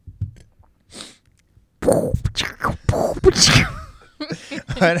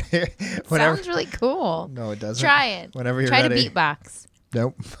Sounds really cool. No, it doesn't. Try it. Whenever you're Try ready. to beatbox.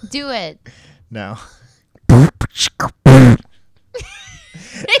 Nope. Do it. No.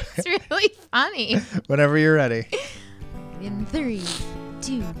 It's really funny. Whenever you're ready. In 3,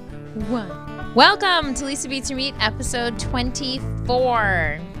 2, 1. Welcome to Lisa Beats Your Meat, episode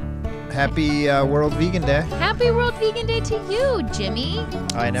 24. Happy World Vegan Day. Happy World Vegan Day to you, Jimmy.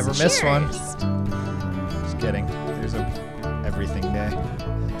 I never miss one. Just kidding. There's a everything day.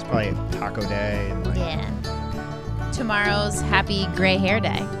 It's probably Taco Day. And like, Yeah. Tomorrow's Happy Gray Hair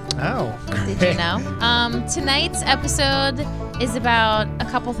Day. Oh. Did you know? Tonight's episode is about a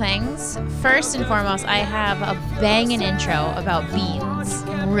couple things. First and foremost, I have a banging intro about beans.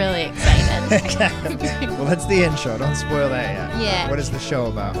 I'm really excited. Well, that's the intro. Don't spoil that yet. Yeah. What is the show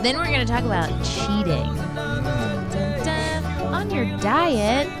about? Then we're going to talk about cheating. Dun, dun. On your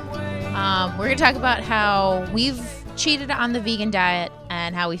diet, we're going to talk about how we've cheated on the vegan diet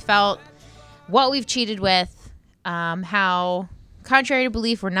and how we felt, what we've cheated with, how, contrary to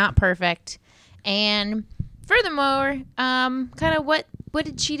belief, we're not perfect, and furthermore, kind of what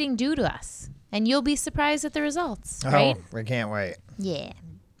did cheating do to us? And you'll be surprised at the results, right? Oh, I can't wait. Yeah.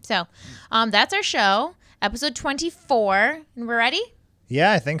 So, that's our show, episode 24, and we're ready?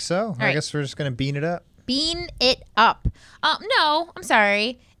 Yeah, I think so. I right. guess we're just going to bean it up. Bean it up. No, I'm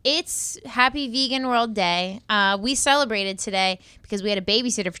sorry. It's Happy Vegan World Day. We celebrated today because we had a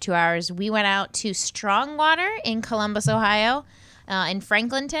babysitter for 2 hours. We went out to Strongwater in Columbus, Ohio, in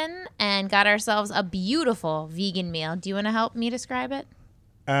Franklinton, and got ourselves a beautiful vegan meal. Do you want to help me describe it?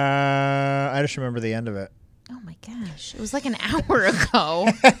 I just remember the end of it. Oh my gosh, it was like an hour ago.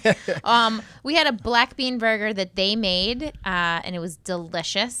 We had a black bean burger that they made, and it was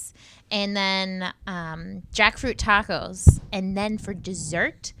delicious. And then jackfruit tacos. And then for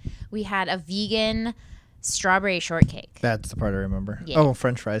dessert, we had a vegan strawberry shortcake. That's the part I remember. Yeah. Oh,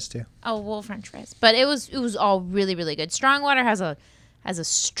 French fries too. Oh, well, French fries. But it was all really, really good. Strongwater has a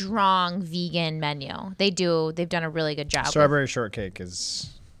strong vegan menu. They've done a really good job. Strawberry shortcake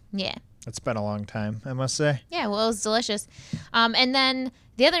is. Yeah. It's been a long time, I must say. Yeah, well, it was delicious. And then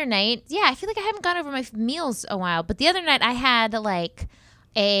the other night, yeah, I feel like I haven't gone over my meals a while, but the other night I had like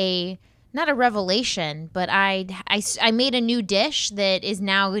not a revelation, but I made a new dish that is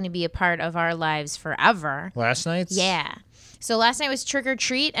now going to be a part of our lives forever. Last night's? Yeah. So last night was trick or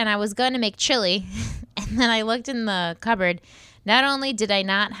treat, and I was going to make chili, and then I looked in the cupboard. Not only did I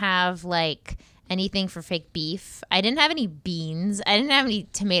not have like anything for fake beef, I didn't have any beans, I didn't have any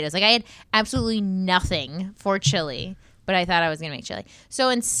tomatoes. Like I had absolutely nothing for chili, but I thought I was going to make chili. So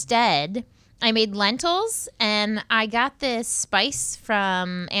instead, I made lentils, and I got this spice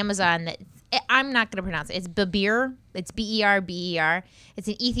from Amazon that I'm not going to pronounce it. It's Berbere. It's Berber. It's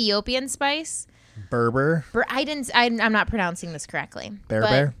an Ethiopian spice. Berber. I'm not pronouncing this correctly.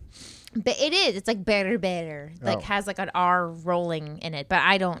 Berber. But it is. It's like better. Like Oh. has like an R rolling in it, but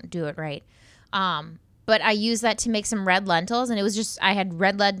I don't do it right. But I used that to make some red lentils, and it was just I had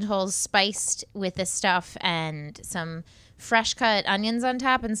red lentils spiced with this stuff and some fresh cut onions on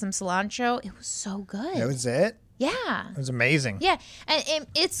top and some cilantro. It was so good. That was it? Yeah. It was amazing. Yeah. And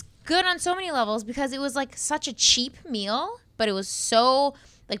it's good on so many levels because it was like such a cheap meal, but it was so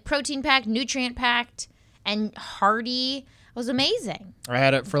like protein packed, nutrient packed, and hearty. It was amazing. I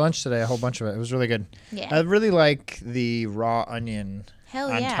had it for lunch today, a whole bunch of it. It was really good. Yeah. I really like the raw onion Hell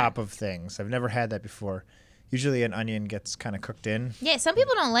on yeah. top of things. I've never had that before. Usually an onion gets kind of cooked in. Yeah, some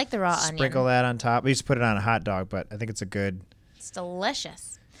people don't like the raw Sprinkle onion. that on top. We used to put it on a hot dog, but I think it's a good. It's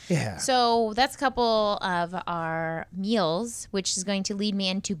delicious. Yeah. So that's a couple of our meals, which is going to lead me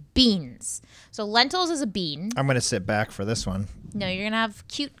into beans. So lentils is a bean. I'm going to sit back for this one. No, you're going to have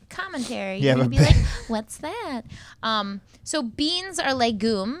cute commentary. Yeah, You're going to but- be like, what's that? So beans are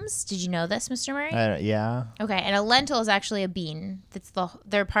legumes. Did you know this, Mr. Murray? Yeah. Okay, and a lentil is actually a bean.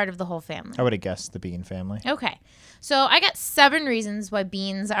 They're part of the whole family. I would have guessed the bean family. Okay, so I got 7 reasons why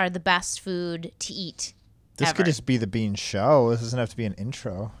beans are the best food to eat. This ever. could just be the bean show. This doesn't have to be an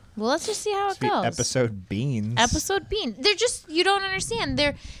intro. Well, let's just see how it Be goes. episode beans. Episode bean. They're just, you don't understand.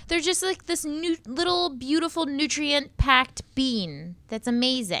 They're just like this little beautiful nutrient packed bean that's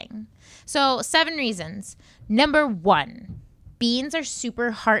amazing. So 7 reasons. Number 1, beans are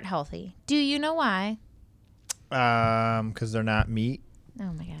super heart healthy. Do you know why? Because they're not meat.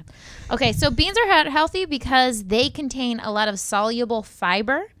 Oh my God. Okay, so beans are heart healthy because they contain a lot of soluble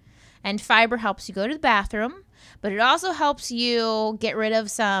fiber, and fiber helps you go to the bathroom, but it also helps you get rid of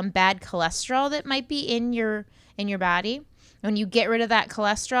some bad cholesterol that might be in your body. When you get rid of that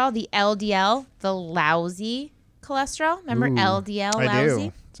cholesterol, the LDL, the lousy cholesterol, remember Ooh, LDL, I lousy?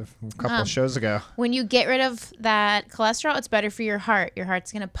 do. It's a couple shows ago. When you get rid of that cholesterol, it's better for your heart. Your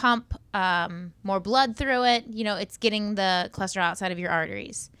heart's going to pump more blood through it. You know, it's getting the cholesterol outside of your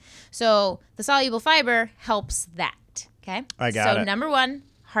arteries. So the soluble fiber helps that. Okay? I got it. So number 1,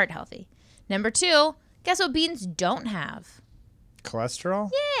 heart healthy. Number 2, guess what beans don't have?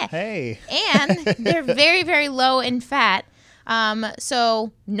 Cholesterol? Yeah. Hey. And they're very, very low in fat.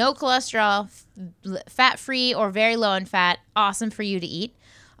 So no cholesterol, fat-free or very low in fat. Awesome for you to eat.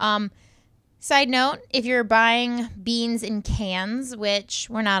 Side note, if you're buying beans in cans, which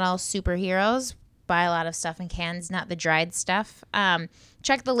we're not all superheroes, buy a lot of stuff in cans, not the dried stuff.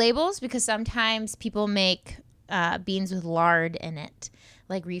 Check the labels because sometimes people make beans with lard in it.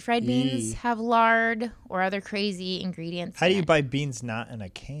 Like refried beans have lard or other crazy ingredients. How do you buy beans not in a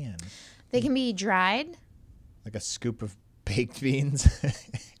can? They can be dried. Like a scoop of baked beans?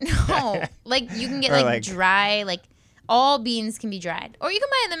 No, like you can get like dry, like all beans can be dried. Or you can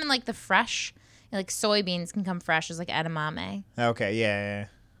buy them in like the fresh, like soybeans can come fresh as like edamame. Okay, yeah.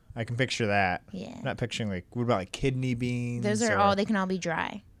 I can picture that. Yeah. I'm not picturing like, what about like kidney beans? Those are all, they can all be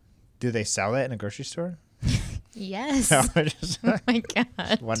dry. Do they sell that in a grocery store? Yes. No, Oh my God.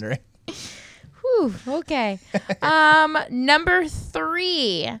 just wondering. Whew, okay. Number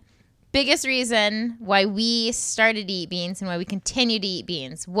 3, biggest reason why we started to eat beans and why we continue to eat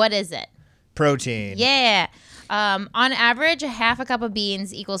beans. What is it? Protein. Yeah. On average, a half a cup of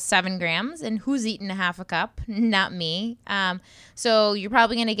beans equals 7 grams. And who's eating a half a cup? Not me. So you're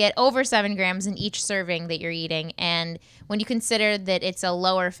probably going to get over 7 grams in each serving that you're eating. And when you consider that it's a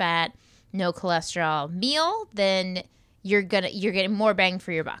lower fat, no cholesterol meal, then you're getting more bang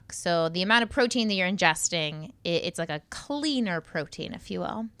for your buck. So the amount of protein that you're ingesting, it's like a cleaner protein, if you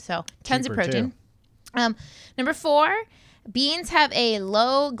will. So tons Cheaper of protein. Number 4, beans have a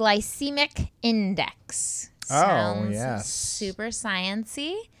low glycemic index. Sounds yes. super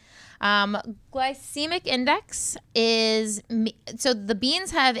sciencey. Glycemic index is, so the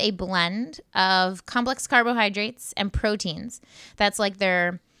beans have a blend of complex carbohydrates and proteins. That's like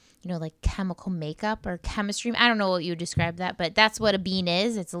their, like chemical makeup or chemistry. I don't know what you would describe that, but that's what a bean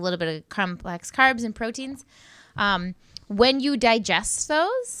is. It's a little bit of complex carbs and proteins. When you digest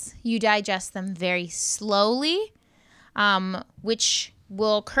those, you digest them very slowly, which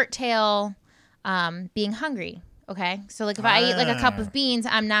will curtail being hungry. Okay. So like if I eat like a cup of beans,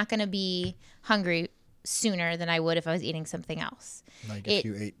 I'm not going to be hungry sooner than I would if I was eating something else. Like if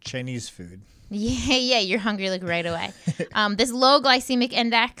you ate Chinese food. Yeah, you're hungry like right away. This low glycemic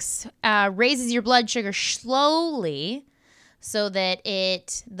index raises your blood sugar slowly so that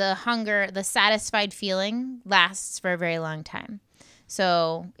the satisfied feeling lasts for a very long time.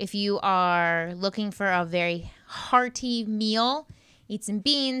 So if you are looking for a very hearty meal, eat some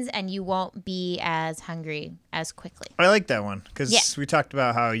beans and you won't be as hungry as quickly. I like that one because we talked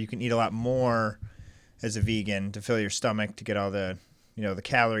about how you can eat a lot more as a vegan to fill your stomach to get all the the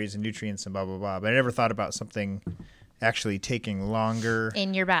calories and nutrients and blah, blah, blah. But I never thought about something actually taking longer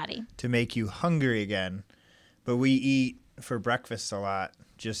in your body to make you hungry again. But we eat for breakfast a lot,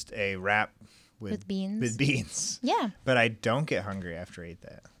 just a wrap with beans. Yeah. But I don't get hungry after I eat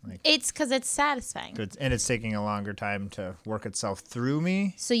that. It's because it's satisfying. And it's taking a longer time to work itself through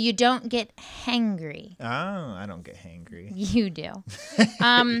me. So you don't get hangry. Oh, I don't get hangry. You do.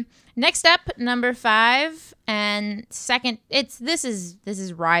 Next up, number 5 and second, this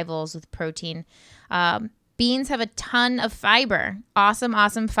is rivals with protein. Beans have a ton of fiber.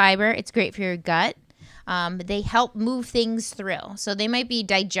 Awesome fiber. It's great for your gut. They help move things through. So they might be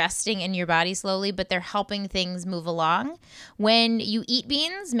digesting in your body slowly, but they're helping things move along. When you eat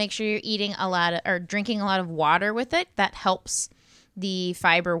beans, make sure you're eating drinking a lot of water with it. That helps the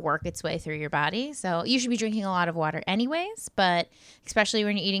fiber work its way through your body. So you should be drinking a lot of water anyways, but especially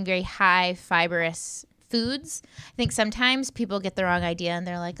when you're eating very high fibrous foods. I think sometimes people get the wrong idea and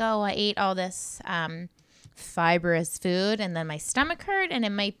they're like, oh, I ate all this fibrous food and then my stomach hurt, and it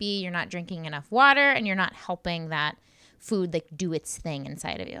might be you're not drinking enough water and you're not helping that food like do its thing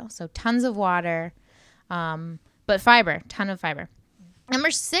inside of you. So tons of water, but fiber, ton of fiber.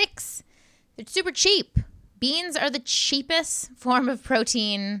 Number 6, it's super cheap. Beans are the cheapest form of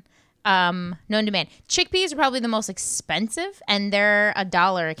protein known to man. Chickpeas are probably the most expensive, and they're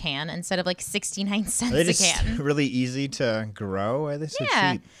 $1 a can instead of like 69 cents Are they a can. just really easy to grow? Are they so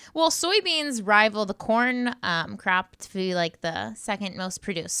cheap? Well, soybeans rival the corn crop to be like the second most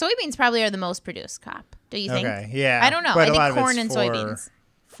produced. Soybeans probably are the most produced crop. Do you think? Okay, yeah. I don't know. But I a lot think of corn it's and soybeans.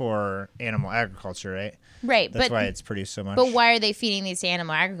 For animal agriculture, right? Right, That's why it's produced so much. But why are they feeding these to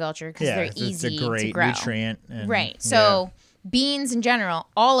animal agriculture? Because they're easy it's a great to grow. nutrient. And, right. So beans in general,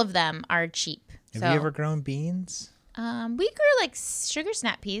 all of them are cheap. Have you ever grown beans? We grew like sugar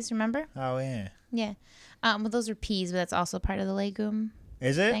snap peas, remember? Oh, yeah. Yeah. Well, those are peas, but that's also part of the legume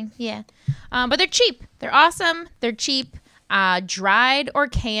Is it? thing. Yeah. But they're cheap. They're awesome. They're cheap. Dried or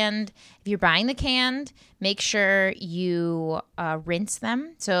canned. If you're buying the canned, make sure you rinse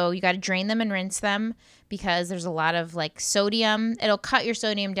them. So you got to drain them and rinse them because there's a lot of like sodium. It'll cut your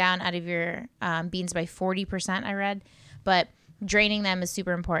sodium down out of your beans by 40%, I read. But draining them is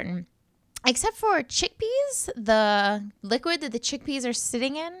super important. Except for chickpeas, the liquid that the chickpeas are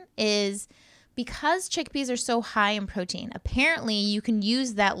sitting in is because chickpeas are so high in protein. Apparently, you can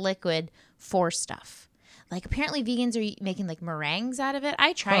use that liquid for stuff. Like apparently vegans are making like meringues out of it.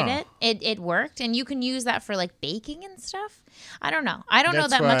 I tried it. It worked. And you can use that for like baking and stuff. I don't know. I don't know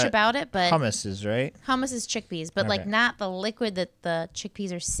that much about it, but hummus is, right? Hummus is chickpeas, but like not the liquid that the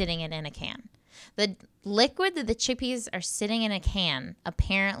chickpeas are sitting in a can. The liquid that the chickpeas are sitting in a can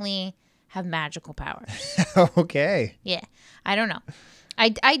apparently have magical powers. Okay. Yeah. I don't know.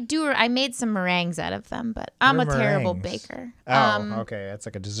 I made some meringues out of them, but I'm a terrible baker. Oh, okay. That's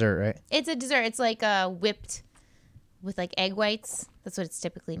like a dessert, right? It's a dessert. It's like whipped with like egg whites. That's what it's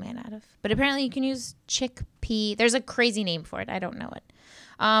typically made out of. But apparently you can use chickpea. There's a crazy name for it. I don't know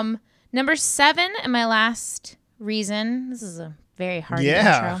it. Number 7 and my last reason. This is a very hard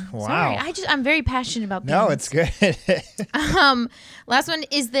intro. Wow. Sorry. I'm very passionate about beans. No, it's good. Last one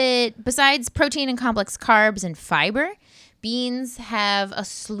is that besides protein and complex carbs and fiber, beans have a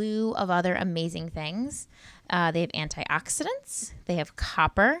slew of other amazing things. They have antioxidants. They have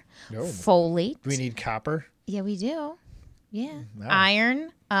copper, folate. Do we need copper? Yeah, we do. Yeah. No.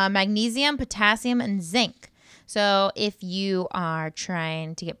 Iron, magnesium, potassium, and zinc. So if you are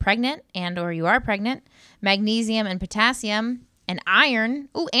trying to get pregnant and or you are pregnant, magnesium and potassium and iron,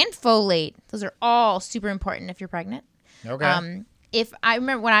 and folate. Those are all super important if you're pregnant. Okay. If I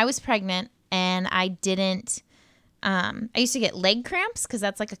remember when I was pregnant and I didn't I used to get leg cramps because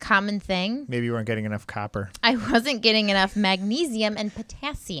that's like a common thing. Maybe you weren't getting enough copper. I wasn't getting enough magnesium and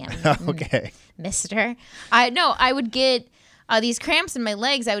potassium. Okay. Mister. I would get these cramps in my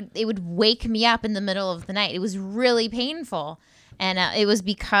legs. It would wake me up in the middle of the night. It was really painful. And it was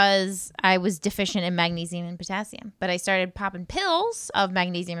because I was deficient in magnesium and potassium. But I started popping pills of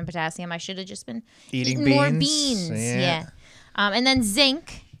magnesium and potassium. I should have just been eating more beans. Yeah. And then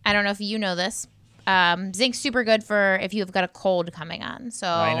zinc. I don't know if you know this. Zinc's super good for if you've got a cold coming on. So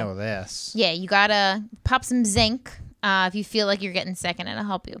I know this. Yeah, you gotta pop some zinc if you feel like you're getting sick, and it'll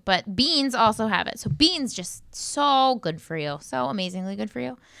help you. But beans also have it. So beans just so good for you, so amazingly good for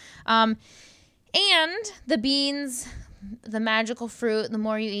you. And the beans, the magical fruit. The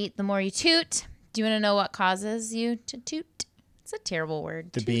more you eat, the more you toot. Do you want to know what causes you to toot? It's a terrible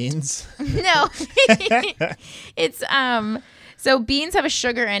word. The beans? No, it's So beans have a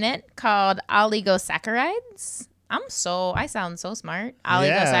sugar in it called oligosaccharides. I sound so smart.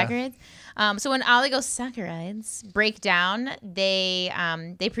 Oligosaccharides. So when oligosaccharides break down, they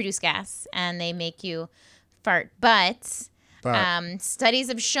produce gas and they make you fart. But studies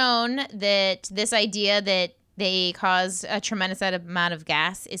have shown that this idea that they cause a tremendous amount of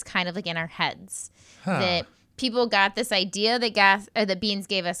gas is kind of like in our heads. That people got this idea that beans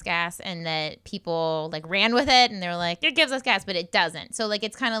gave us gas, and that people like ran with it, and they're like, it gives us gas, but it doesn't. So like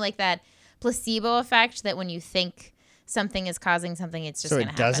it's kind of like that placebo effect that when you think something is causing something, it's just going to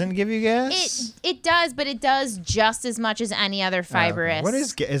happen. So it doesn't give you gas? It does, but it does just as much as any other fibrous. What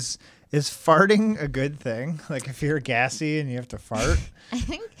is farting a good thing? Like if you're gassy and you have to fart? I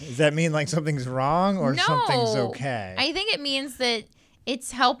think. Does that mean like something's wrong or something's okay? I think it means that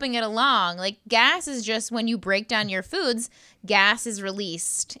it's helping it along. Like gas is just when you break down your foods, gas is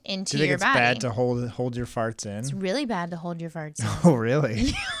released into your body. Do you think it's bad to hold your farts in? It's really bad to hold your farts in. Oh,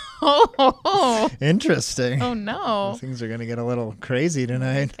 really? Oh. Interesting. Oh, no. Things are going to get a little crazy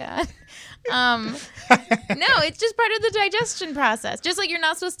tonight. Oh, God. No, it's just part of the digestion process. Just like you're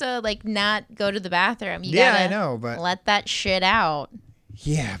not supposed to like not go to the bathroom. You gotta I know, but let that shit out.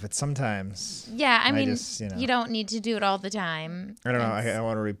 Yeah, but sometimes. Yeah, I mean, you don't need to do it all the time. I don't know. I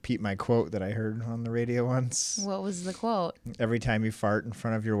want to repeat my quote that I heard on the radio once. What was the quote? Every time you fart in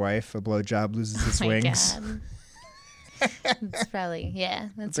front of your wife, a blowjob loses its wings. God. It's probably,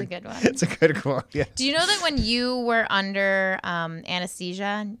 that's a good one. It's a good quote, yeah. Do you know that when you were under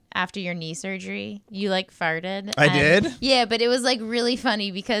anesthesia after your knee surgery, you like farted? I did? Yeah, but it was like really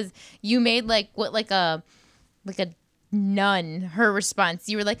funny because you made like a nun, her response.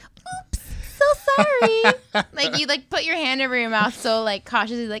 You were like, oops, so sorry. Like you like put your hand over your mouth so like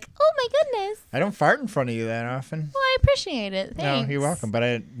cautiously like, oh my goodness. I don't fart in front of you that often. Well, I appreciate it. Thanks. No, you're welcome.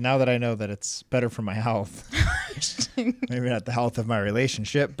 But now that I know that it's better for my health, Maybe not the health of my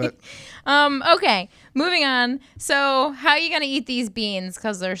relationship, but Okay, moving on. So how are you going to eat these beans?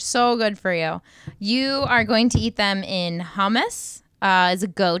 Because they're so good for you. You are going to eat them in hummus is a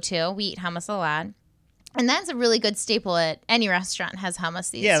go-to. We eat hummus a lot. And that's a really good staple at any restaurant has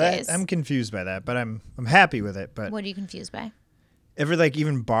hummus these days. I'm confused by that, but I'm happy with it. But What are you confused by? every like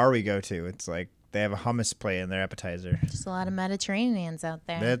even bar we go to, it's like they have a hummus plate in their appetizer. Just a lot of Mediterraneans out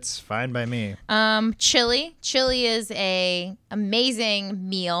there. That's fine by me. Chili. Chili is a amazing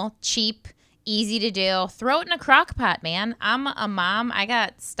meal, cheap, easy to do. Throw it in a crock pot, man. I'm a mom. I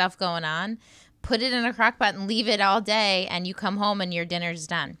got stuff going on. Put it in a crock pot and leave it all day, and you come home and your dinner's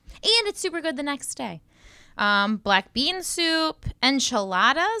done. And it's super good the next day. Black bean soup,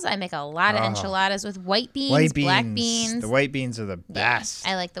 enchiladas. I make a lot of enchiladas with white beans, black beans. The white beans are the best.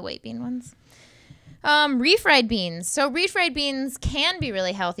 I like the white bean ones. Refried beans. So refried beans can be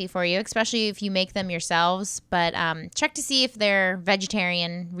really healthy for you, especially if you make them yourselves. But check to see if they're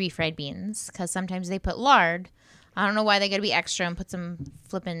vegetarian refried beans, because sometimes they put lard. I don't know why they got to be extra and put some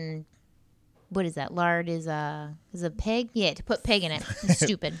flipping. What is that? Lard is a pig? Yeah, to put pig in it. It's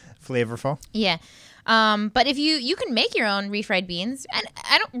stupid. Flavorful. Yeah. But if you can make your own refried beans,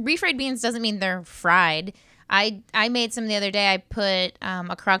 and refried beans doesn't mean they're fried. I made some the other day. I put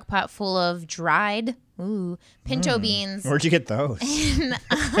a crock pot full of dried pinto beans. Where'd you get those?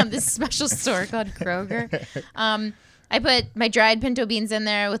 In this special store called Kroger. I put my dried pinto beans in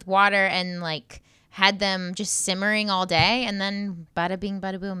there with water and like had them just simmering all day, and then bada bing,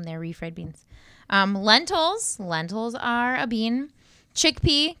 bada boom, they're refried beans. Lentils are a bean.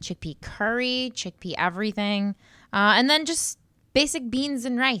 Chickpea curry, chickpea everything. And then just basic beans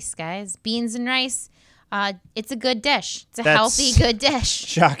and rice, guys. Beans and rice. It's a good dish. It's a healthy, good dish.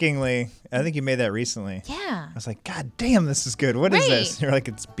 Shockingly, I think you made that recently. Yeah. I was like, God damn, this is good. What is this? You're like,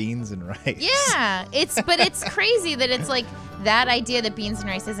 it's beans and rice. Yeah. But it's crazy that it's like that idea that beans and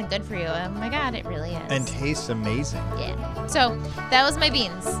rice isn't good for you. Oh my God, it really is. And tastes amazing. Yeah. So that was my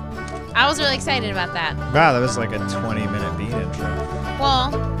beans. I was really excited about that. Wow, that was like a 20-minute bean intro. Well,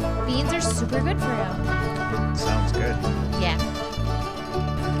 beans are super good for you.